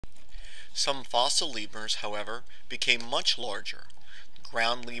Some fossil lemurs, however, became much larger.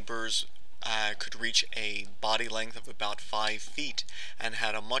 Ground lemurs could reach a body length of about 5 feet and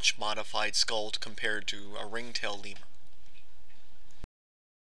had a much modified skull compared to a ringtail lemur.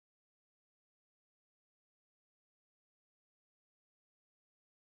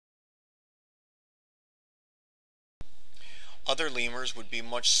 Other lemurs would be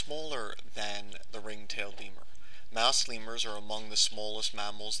much smaller than the ring-tailed lemur. Mouse lemurs are among the smallest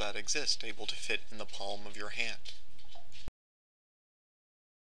mammals that exist, able to fit in the palm of your hand.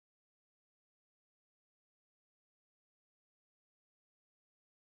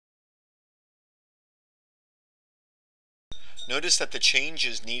 Notice that the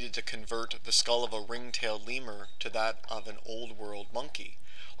changes needed to convert the skull of a ring-tailed lemur to that of an old world monkey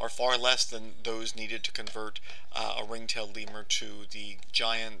are far less than those needed to convert a ring-tailed lemur to the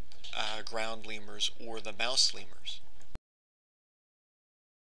giant ground lemurs or the mouse lemurs.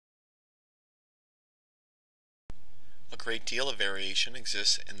 A great deal of variation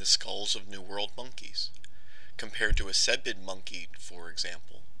exists in the skulls of New World monkeys. Compared to a cebid monkey, for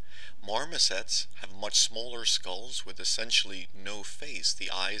example, marmosets have much smaller skulls with essentially no face.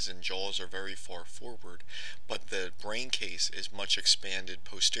 The eyes and jaws are very far forward, but the brain case is much expanded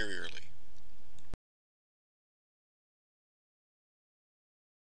posteriorly.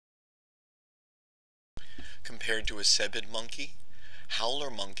 Compared to a cebid monkey, howler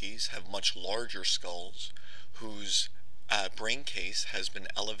monkeys have much larger skulls whose brain case has been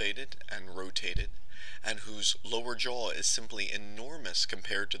elevated and rotated, and whose lower jaw is simply enormous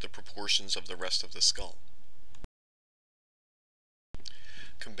compared to the proportions of the rest of the skull.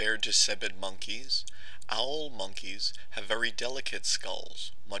 Compared to cebid monkeys, owl monkeys have very delicate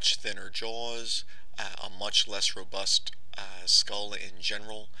skulls, much thinner jaws, a much less robust skull in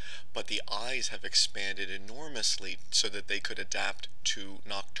general, but the eyes have expanded enormously so that they could adapt to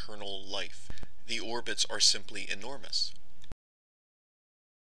nocturnal life. The orbits are simply enormous.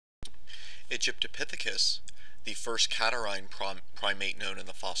 Egyptopithecus, the first catarrhine primate known in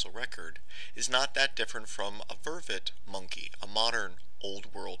the fossil record, is not that different from a vervet monkey, a modern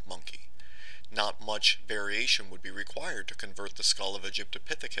Old World monkey. Not much variation would be required to convert the skull of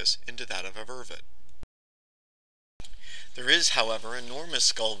Egyptopithecus into that of a vervet. There is, however, enormous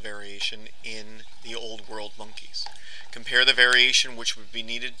skull variation in the Old World monkeys. Compare the variation which would be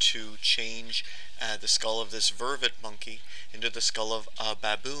needed to change the skull of this vervet monkey into the skull of a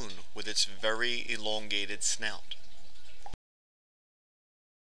baboon with its very elongated snout.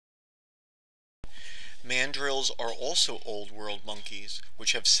 Mandrills are also Old World monkeys,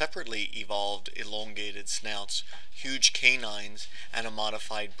 which have separately evolved elongated snouts, huge canines, and a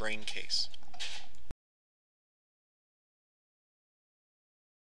modified brain case.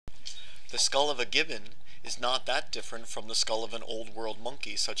 The skull of a gibbon is not that different from the skull of an Old World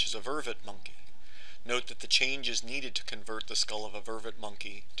monkey, such as a vervet monkey. Note that the changes needed to convert the skull of a vervet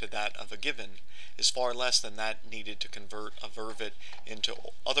monkey to that of a gibbon is far less than that needed to convert a vervet into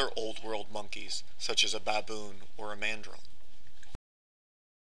other Old World monkeys, such as a baboon or a mandrill.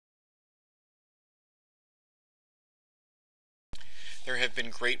 There have been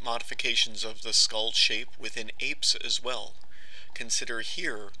great modifications of the skull shape within apes as well. Consider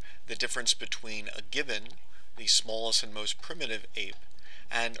here the difference between a gibbon, the smallest and most primitive ape,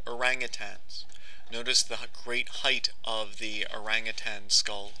 and orangutans. Notice the great height of the orangutan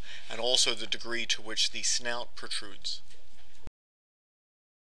skull and also the degree to which the snout protrudes.